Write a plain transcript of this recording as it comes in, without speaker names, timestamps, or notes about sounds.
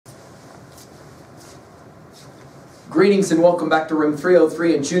Greetings and welcome back to room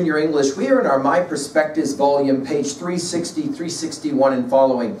 303 in Junior English. We are in our MyPerspectives volume, page 360, 361 and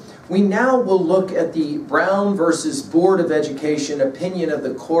following. We now will look at the Brown versus Board of Education opinion of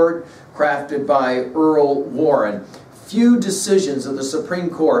the court crafted by Earl Warren. Few decisions of the Supreme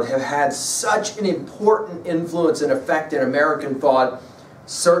Court have had such an important influence and effect in American thought,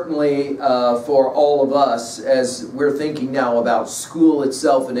 certainly for all of us as we're thinking now about school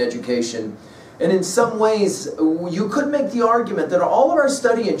itself and education. And in some ways, you could make the argument that all of our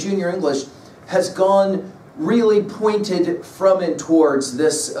study in Junior English has gone really pointed from and towards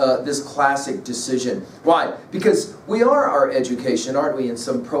this, this classic decision. Why? Because we are our education, aren't we, in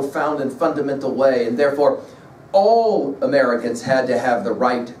some profound and fundamental way, and therefore all Americans had to have the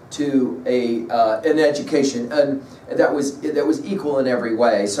right to an education and that was equal in every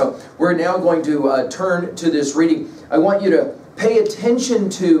way. So we're now going to turn to this reading. I want you to pay attention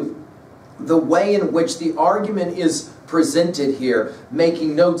to the way in which the argument is presented here,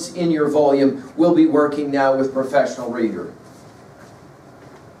 making notes in your volume. We'll be working now with professional reader.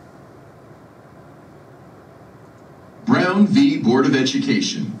 Brown v. Board of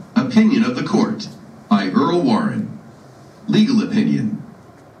Education, Opinion of the Court, by Earl Warren. Legal opinion.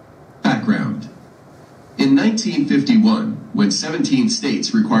 Background. In 1951, when 17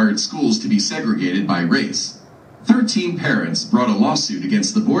 states required schools to be segregated by race, 13 parents brought a lawsuit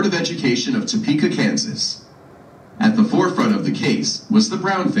against the Board of Education of Topeka, Kansas. At the forefront of the case was the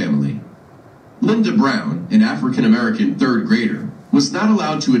Brown family. Linda Brown, an African-American third grader, was not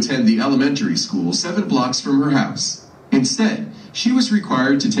allowed to attend the elementary school 7 blocks from her house. Instead, she was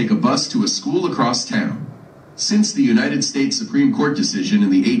required to take a bus to a school across town. Since the United States Supreme Court decision in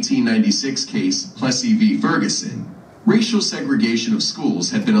the 1896 case Plessy v. Ferguson, racial segregation of schools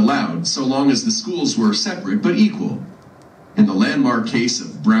had been allowed so long as the schools were separate but equal. In the landmark case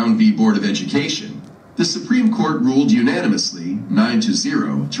of Brown v. Board of Education, the Supreme Court ruled unanimously,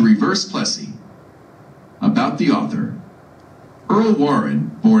 9-0, to reverse Plessy. About the author. Earl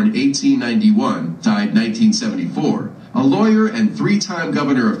Warren, born 1891, died 1974, a lawyer and 3-time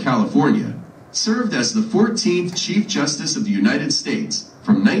governor of California, served as the 14th Chief Justice of the United States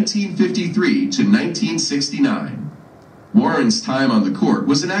from 1953 to 1969. Warren's time on the court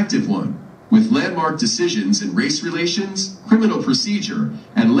was an active one, with landmark decisions in race relations, criminal procedure,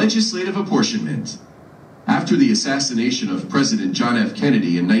 and legislative apportionment. After the assassination of President John F.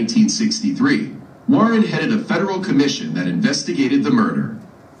 Kennedy in 1963, Warren headed a federal commission that investigated the murder.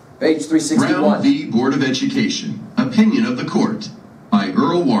 Page 361. Brown v. Board of Education, Opinion of the Court, by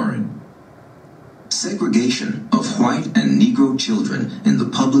Earl Warren. Segregation of white and Negro children in the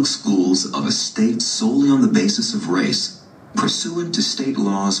public schools of a state solely on the basis of race, pursuant to state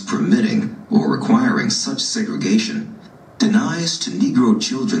laws permitting or requiring such segregation, denies to Negro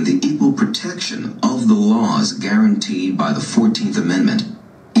children the equal protection of the laws guaranteed by the 14th Amendment,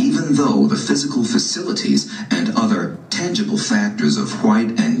 even though the physical facilities and other tangible factors of white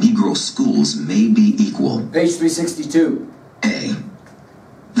and Negro schools may be equal. Page 362. A.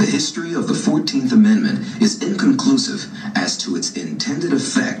 The history of the 14th Amendment is inconclusive as to its intended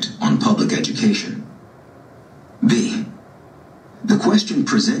effect on public education. B. The question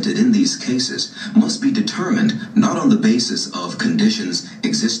presented in these cases must be determined not on the basis of conditions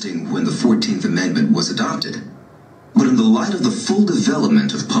existing when the 14th Amendment was adopted, but in the light of the full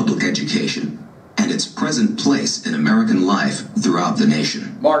development of public education and its present place in American life throughout the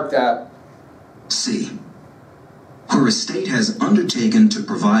nation. Mark that. C. Where a state has undertaken to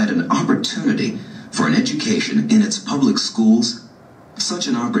provide an opportunity for an education in its public schools, such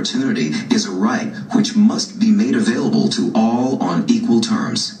an opportunity is a right which must be made available to all on equal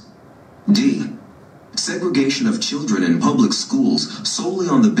terms. D. Segregation of children in public schools solely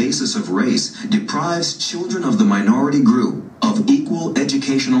on the basis of race deprives children of the minority group of equal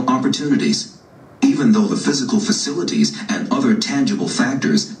educational opportunities, even though the physical facilities and other tangible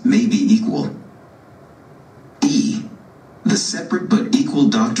factors may be equal. E. The separate but equal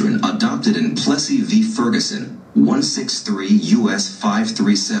doctrine adopted in Plessy v. Ferguson, 163 U.S.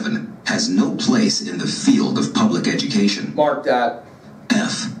 537, has no place in the field of public education. Mark that.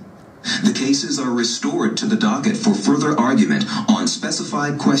 F. The cases are restored to the docket for further argument on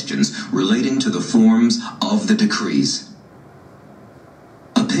specified questions relating to the forms of the decrees.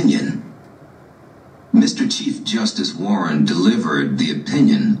 Opinion. Mr. Chief Justice Warren delivered the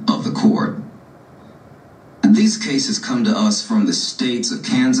opinion of the court. These cases come to us from the states of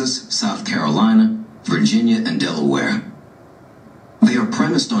Kansas, South Carolina, Virginia, and Delaware. They are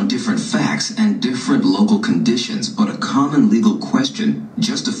premised on different facts and different local conditions, but a common legal question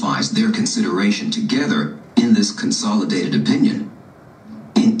justifies their consideration together in this consolidated opinion.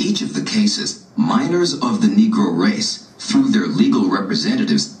 In each of the cases, minors of the Negro race, through their legal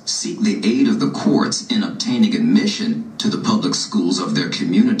representatives, seek the aid of the courts in obtaining admission to the public schools of their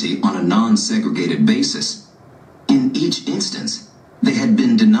community on a non-segregated basis. In each instance, they had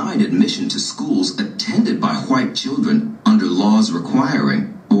been denied admission to schools attended by white children under laws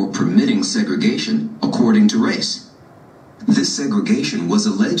requiring or permitting segregation according to race. This segregation was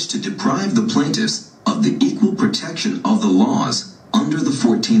alleged to deprive the plaintiffs of the equal protection of the laws under the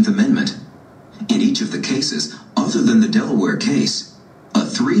 14th Amendment. In each of the cases, other than the Delaware case, a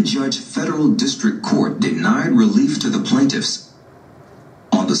 3-judge federal district court denied relief to the plaintiffs.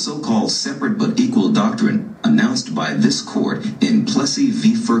 On the so-called separate but equal doctrine announced by this court in Plessy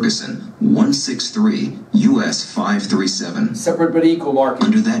v. Ferguson, 163 U.S. 537. Separate but equal, Mark.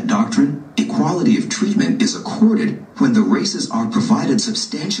 Under that doctrine, equality of treatment is accorded when the races are provided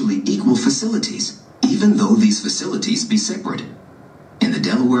substantially equal facilities, even though these facilities be separate. In the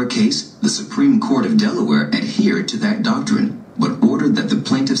Delaware case, the Supreme Court of Delaware adhered to that doctrine, but ordered that the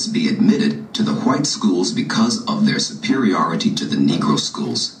plaintiffs be admitted to the white schools because of their superiority to the Negro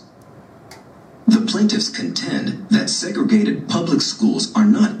schools. The plaintiffs contend that segregated public schools are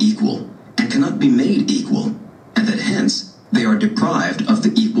not equal and cannot be made equal, and that hence they are deprived of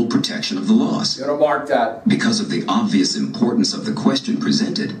the equal protection of the laws. You gotta mark that. Because of the obvious importance of the question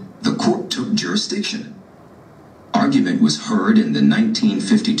presented, the court took jurisdiction. Argument was heard in the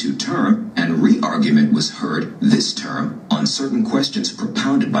 1952 term, and re-argument was heard this term on certain questions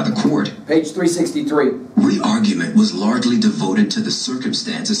propounded by the court. Page 363. Re-argument was largely devoted to the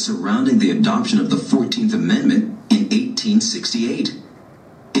circumstances surrounding the adoption of the 14th Amendment in 1868.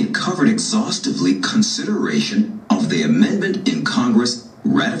 It covered exhaustively consideration of the amendment in Congress,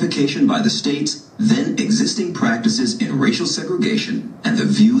 ratification by the states, then existing practices in racial segregation, and the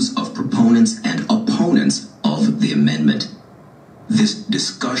views of proponents and opponents of the amendment. This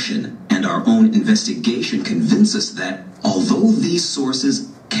discussion and our own investigation convince us that, although these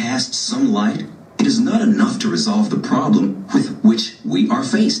sources cast some light, it is not enough to resolve the problem with which we are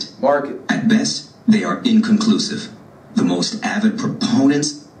faced. Mark it. At best, they are inconclusive. The most avid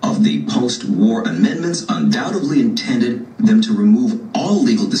proponents of the post-war amendments undoubtedly intended them to remove all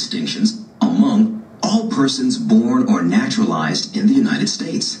legal distinctions among all persons born or naturalized in the United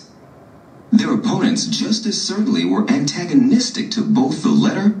States. Their opponents just as certainly were antagonistic to both the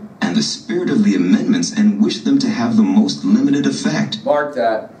letter and the spirit of the amendments and wished them to have the most limited effect. Mark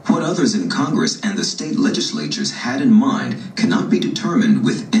that. What others in Congress and the state legislatures had in mind cannot be determined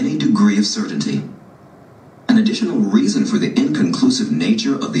with any degree of certainty. An additional reason for the inconclusive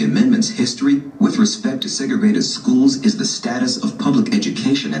nature of the amendment's history with respect to segregated schools is the status of public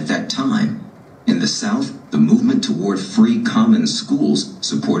education at that time. In the South, the movement toward free common schools,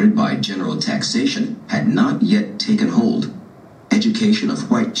 supported by general taxation, had not yet taken hold. Education of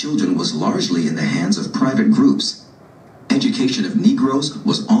white children was largely in the hands of private groups. Education of Negroes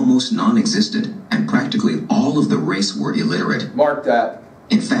was almost non-existent, and practically all of the race were illiterate. Mark that.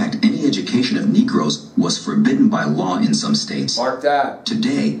 In fact, any education of Negroes was forbidden by law in some states. Mark that.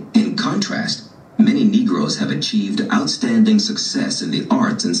 Today, in contrast, many Negroes have achieved outstanding success in the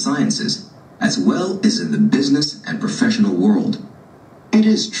arts and sciences, as well as in the business and professional world. It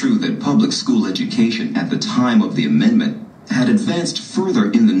is true that public school education at the time of the amendment had advanced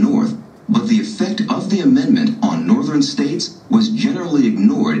further in the North, but the effect of the amendment on northern states was generally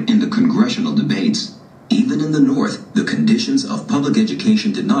ignored in the congressional debates. Even in the North, the conditions of public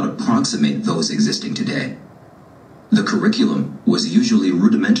education did not approximate those existing today. The curriculum was usually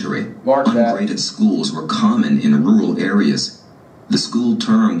rudimentary. Ungraded schools were common in rural areas. The school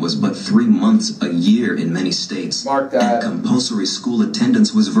term was but 3 months a year in many states, and compulsory school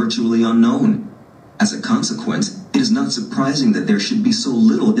attendance was virtually unknown. As a consequence, it is not surprising that there should be so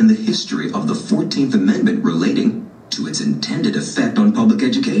little in the history of the 14th Amendment relating to its intended effect on public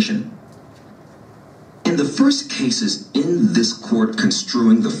education. In the first cases in this court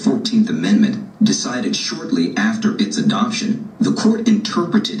construing the 14th Amendment, decided shortly after its adoption, the court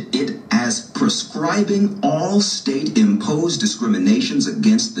interpreted it as prescribing all state-imposed discriminations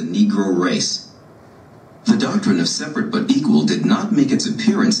against the Negro race. The doctrine of separate but equal did not make its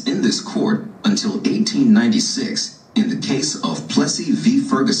appearance in this court until 1896 in the case of Plessy v.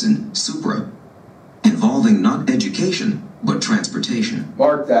 Ferguson, Supra, involving not education, but transportation.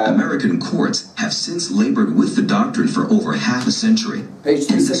 Mark that. American courts have since labored with the doctrine for over half a century. Page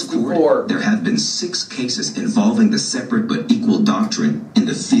 364. In this court, there have been 6 cases involving the separate but equal doctrine in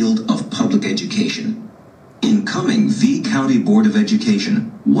the field of public education. In Cumming v. County Board of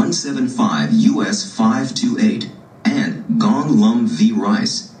Education, 175 U.S. 528, and Gong Lum v.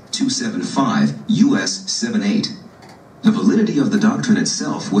 Rice, 275 U.S. 78. The validity of the doctrine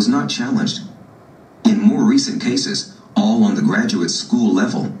itself was not challenged. In more recent cases, all on the graduate school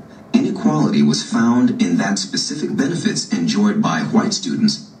level, inequality was found in that specific benefits enjoyed by white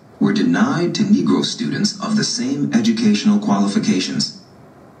students were denied to Negro students of the same educational qualifications.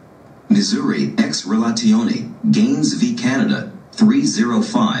 Missouri ex relatione, Gaines v. Canada,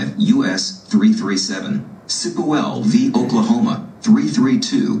 305 U.S. 337. Sippuel v. Oklahoma,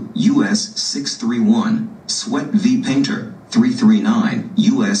 332 U.S. 631. Sweat v. Painter, 339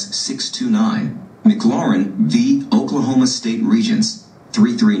 U.S. 629. McLaurin v. Oklahoma State Regents,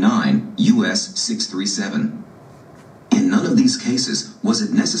 339 U.S. 637. In none of these cases was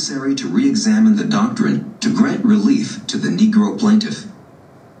it necessary to re-examine the doctrine to grant relief to the Negro plaintiff.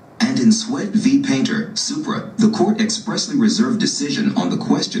 And in Sweat v. Painter, Supra, the court expressly reserved decision on the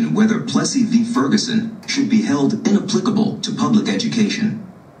question whether Plessy v. Ferguson should be held inapplicable to public education.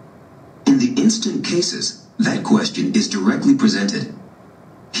 In the instant cases, that question is directly presented.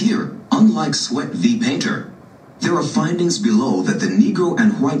 Here, unlike Sweat v. Painter, there are findings below that the Negro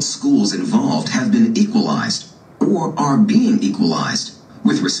and white schools involved have been equalized, or are being equalized,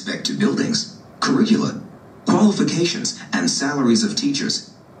 with respect to buildings, curricula, qualifications, and salaries of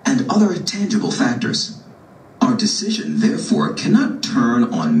teachers, and other tangible factors. Our decision, therefore, cannot turn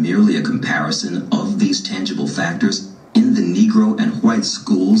on merely a comparison of these tangible factors in the Negro and white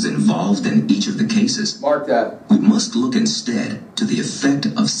schools involved in each of the cases. Mark that. We must look instead to the effect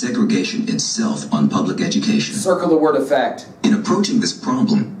of segregation itself on public education. Circle the word effect. In approaching this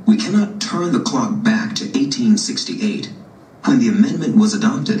problem, we cannot turn the clock back to 1868, when the amendment was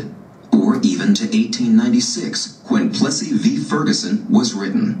adopted, or even to 1896, when Plessy v. Ferguson was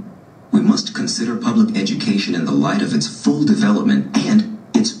written. We must consider public education in the light of its full development and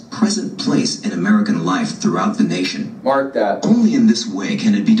its present place in American life throughout the nation. Mark that. Only in this way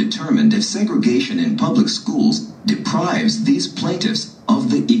can it be determined if segregation in public schools deprives these plaintiffs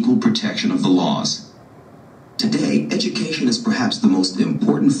of the equal protection of the laws. Today, education is perhaps the most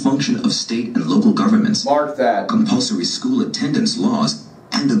important function of state and local governments. Mark that. Compulsory school attendance laws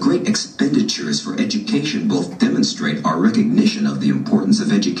and the great expenditures for education both demonstrate our recognition of the importance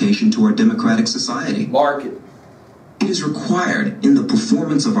of education to our democratic society. Mark it. It is required in the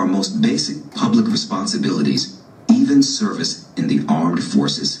performance of our most basic public responsibilities, even service in the armed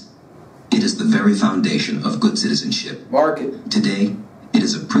forces. It is the very foundation of good citizenship. Mark it. Today, it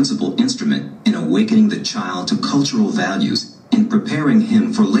is a principal instrument in awakening the child to cultural values, in preparing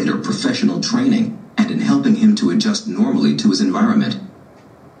him for later professional training, and in helping him to adjust normally to his environment.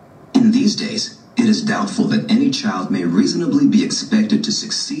 In these days, it is doubtful that any child may reasonably be expected to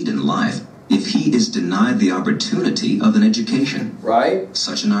succeed in life if he is denied the opportunity of an education. Right.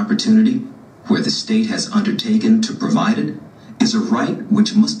 Such an opportunity, where the state has undertaken to provide it, is a right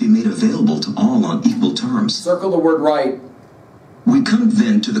which must be made available to all on equal terms. Circle the word right. We come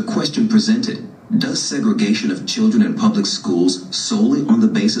then to the question presented: does segregation of children in public schools solely on the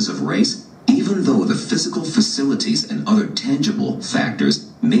basis of race, even though the physical facilities and other tangible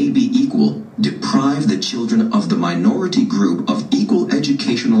factors may be equal, deprive the children of the minority group of equal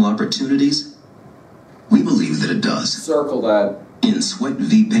educational opportunities? We believe that it does. Circle that. In Sweat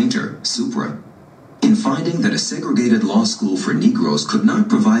v. Painter, Supra, in finding that a segregated law school for Negroes could not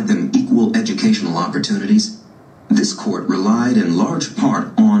provide them equal educational opportunities, this court relied in large part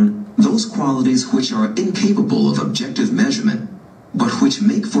on those qualities which are incapable of objective measurement, but which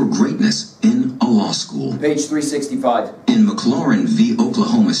make for greatness in a law school. Page 365. In McLaurin v.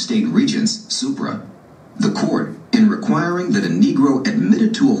 Oklahoma State Regents, Supra, the court, in requiring that a Negro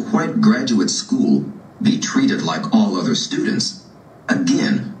admitted to a white graduate school be treated like all other students,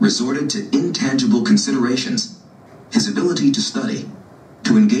 again resorted to intangible considerations: his ability to study,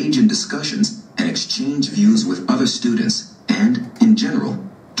 to engage in discussions and exchange views with other students, and, in general,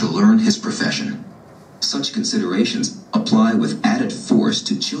 to learn his profession. Such considerations apply with added force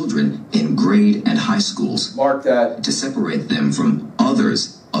to children in grade and high schools. Mark that. To separate them from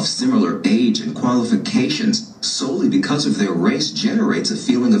others of similar age and qualifications solely because of their race generates a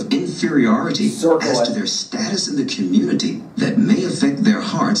feeling of inferiority as to their status in the community that may affect their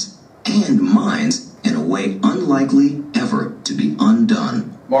hearts and minds in a way unlikely ever to be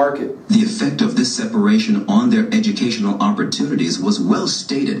undone. Mark it. The effect of this separation on their educational opportunities was well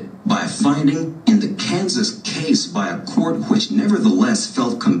stated by a finding in the Kansas case by a court which nevertheless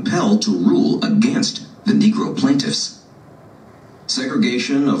felt compelled to rule against the Negro plaintiffs.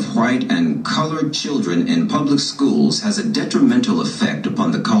 Segregation of white and colored children in public schools has a detrimental effect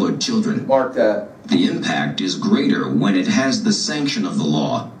upon the colored children. Mark that. The impact is greater when it has the sanction of the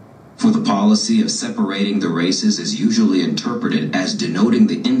law, for the policy of separating the races is usually interpreted as denoting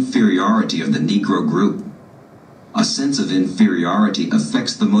the inferiority of the Negro group. A sense of inferiority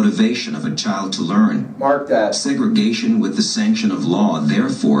affects the motivation of a child to learn. Mark that. Segregation with the sanction of law,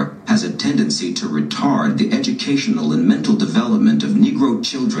 therefore, has a tendency to retard the educational and mental development of Negro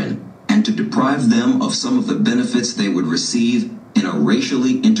children and to deprive them of some of the benefits they would receive in a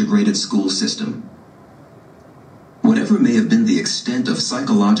racially integrated school system. Whatever may have been the extent of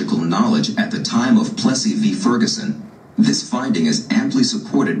psychological knowledge at the time of Plessy v. Ferguson, this finding is amply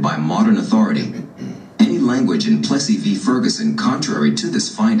supported by modern authority. Any language in Plessy v. Ferguson contrary to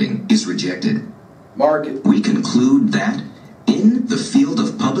this finding is rejected. Mark it. We conclude that, in the field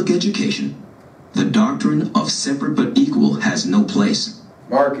of public education, the doctrine of separate but equal has no place.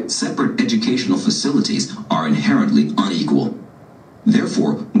 Mark it. Separate educational facilities are inherently unequal.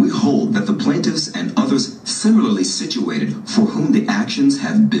 Therefore, we hold that the plaintiffs and others similarly situated for whom the actions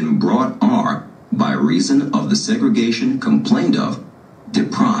have been brought are, by reason of the segregation complained of,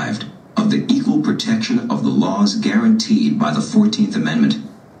 deprived of the equal protection of the laws guaranteed by the 14th Amendment.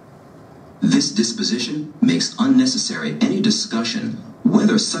 This disposition makes unnecessary any discussion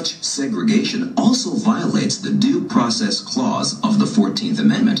whether such segregation also violates the Due Process Clause of the 14th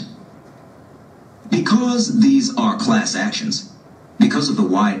Amendment. Because these are class actions, because of the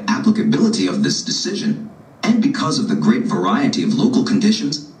wide applicability of this decision, and because of the great variety of local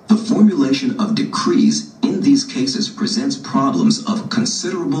conditions, the formulation of decrees in these cases presents problems of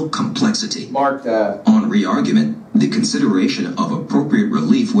considerable complexity. Mark that. On re-argument, the consideration of appropriate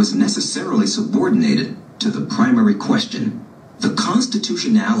relief was necessarily subordinated to the primary question, the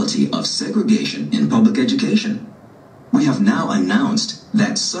constitutionality of segregation in public education. We have now announced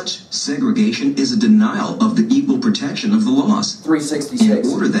that such segregation is a denial of the equal protection of the laws. 366.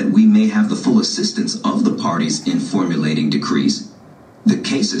 In order that we may have the full assistance of the parties in formulating decrees, the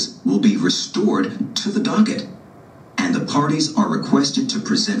cases will be restored to the docket, and the parties are requested to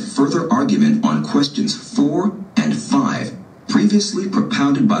present further argument on questions 4 and 5, previously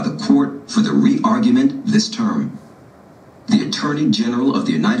propounded by the court for the re-argument this term. The Attorney General of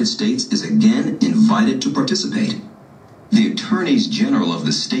the United States is again invited to participate. The Attorneys General of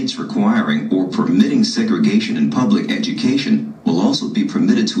the states requiring or permitting segregation in public education will also be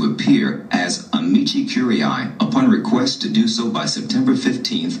permitted to appear as amici curiae upon request to do so by September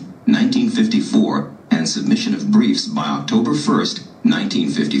 15th, 1954, and submission of briefs by October 1st,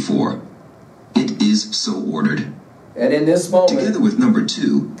 1954. It is so ordered. And in this moment, Together with number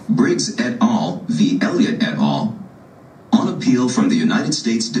 2, Briggs et al. V. Elliott et al., on appeal from the United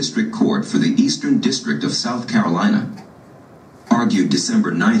States District Court for the Eastern District of South Carolina, argued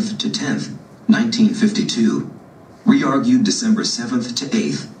December 9th to 10th, 1952. Re-argued December 7th to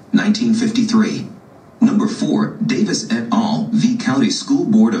 8th, 1953. Number 4, Davis et al. V. County School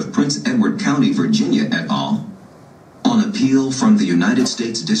Board of Prince Edward County, Virginia et al. On appeal from the United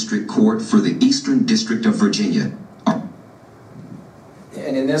States District Court for the Eastern District of Virginia.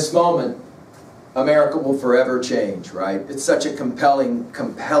 and in this moment, America will forever change, right? It's such a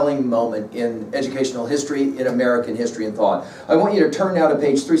compelling moment in educational history, in American history and thought. I want you to turn now to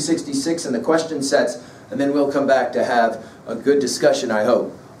page 366 in the question sets, and then we'll come back to have a good discussion, I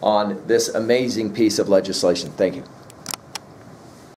hope, on this amazing piece of legislation. Thank you.